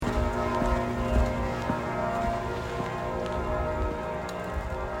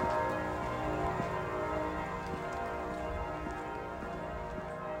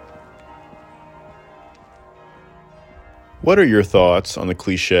What are your thoughts on the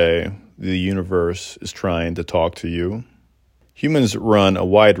cliche, the universe is trying to talk to you? Humans run a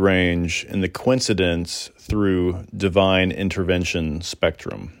wide range in the coincidence through divine intervention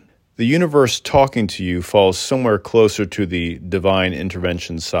spectrum. The universe talking to you falls somewhere closer to the divine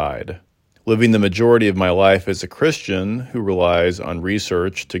intervention side. Living the majority of my life as a Christian who relies on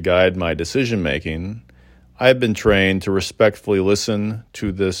research to guide my decision-making, I have been trained to respectfully listen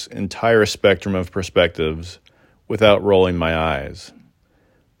to this entire spectrum of perspectives without rolling my eyes.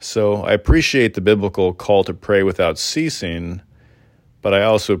 So I appreciate the biblical call to pray without ceasing, but I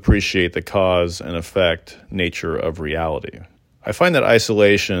also appreciate the cause and effect nature of reality. I find that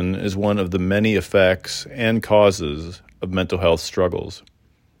isolation is one of the many effects and causes of mental health struggles.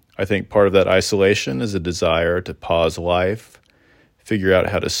 I think part of that isolation is a desire to pause life, figure out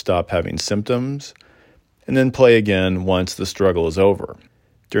how to stop having symptoms, and then play again once the struggle is over.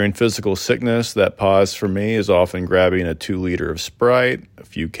 During physical sickness, that pause for me is often grabbing a 2-liter of Sprite, a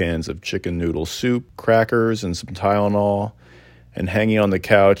few cans of chicken noodle soup, crackers, and some Tylenol, and hanging on the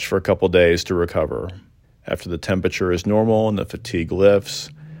couch for a couple days to recover. After the temperature is normal and the fatigue lifts,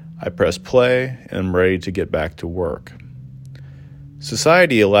 I press play and am ready to get back to work.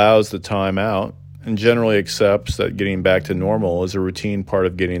 Society allows the time out and generally accepts that getting back to normal is a routine part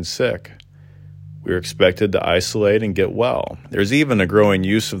of getting sick. We are expected to isolate and get well. There's even a growing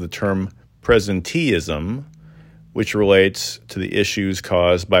use of the term presenteeism, which relates to the issues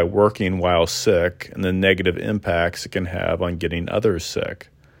caused by working while sick and the negative impacts it can have on getting others sick.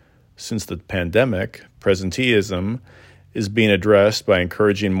 Since the pandemic, presenteeism is being addressed by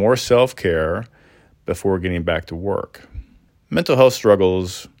encouraging more self-care before getting back to work. Mental health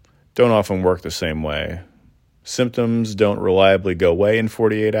struggles don't often work the same way. Symptoms don't reliably go away in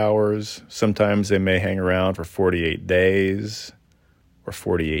 48 hours. Sometimes they may hang around for 48 days or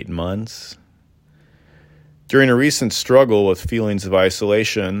 48 months. During a recent struggle with feelings of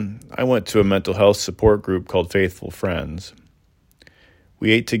isolation, I went to a mental health support group called Faithful Friends.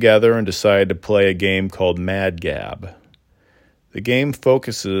 We ate together and decided to play a game called Mad Gab. The game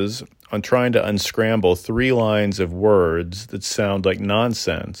focuses on trying to unscramble 3 lines of words that sound like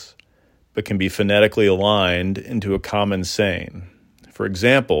nonsense, but can be phonetically aligned into a common saying. For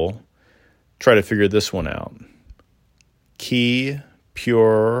example, try to figure this one out. Key,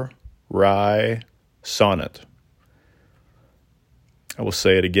 pure, rye, sonnet. I will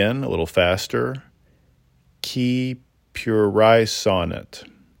say it again a little faster. Key, pure, rye, sonnet.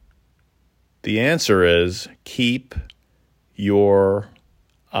 The answer is keep your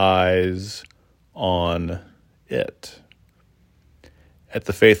eyes on it. At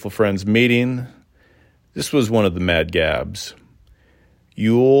the Faithful Friends meeting, this was one of the mad gabs.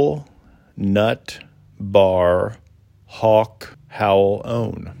 Yule, nut, bar, hawk, howl,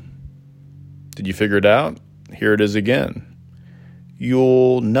 own. Did you figure it out? Here it is again.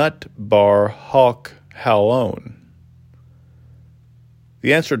 Yule, nut, bar, hawk, howl, own.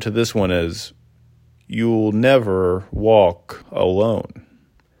 The answer to this one is, you'll never walk alone.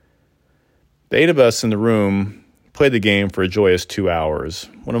 The 8 of us in the room played the game for a joyous 2 hours.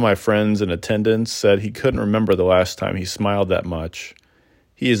 One of my friends in attendance said he couldn't remember the last time he smiled that much.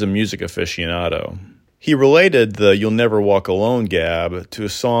 He is a music aficionado. He related the You'll Never Walk Alone gab to a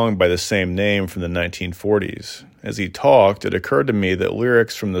song by the same name from the 1940s. As he talked, it occurred to me that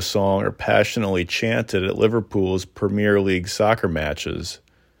lyrics from the song are passionately chanted at Liverpool's Premier League soccer matches.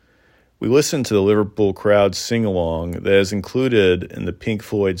 We listened to the Liverpool crowd sing-along that is included in the Pink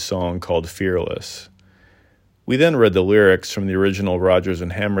Floyd song called Fearless. We then read the lyrics from the original Rodgers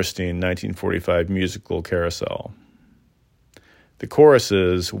and Hammerstein 1945 musical Carousel. The chorus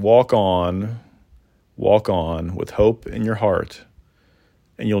is, walk on with hope in your heart,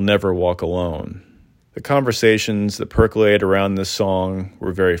 and you'll never walk alone. The conversations that percolated around this song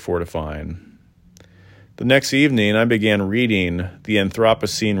were very fortifying. The next evening, I began reading The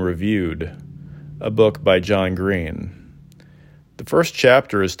Anthropocene Reviewed, a book by John Green. The first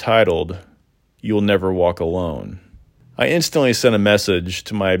chapter is titled, You'll Never Walk Alone. I instantly sent a message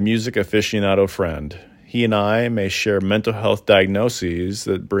to my music aficionado friend. He and I may share mental health diagnoses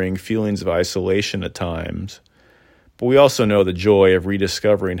that bring feelings of isolation at times, but we also know the joy of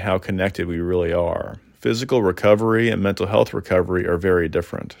rediscovering how connected we really are. Physical recovery and mental health recovery are very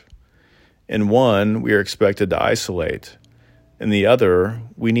different. In one, we are expected to isolate. In the other,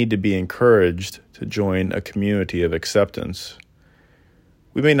 we need to be encouraged to join a community of acceptance.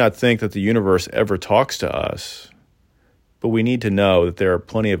 We may not think that the universe ever talks to us, but we need to know that there are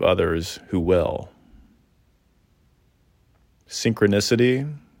plenty of others who will.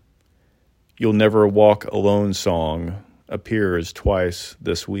 Synchronicity, You'll Never Walk Alone song appears twice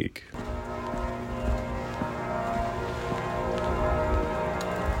this week.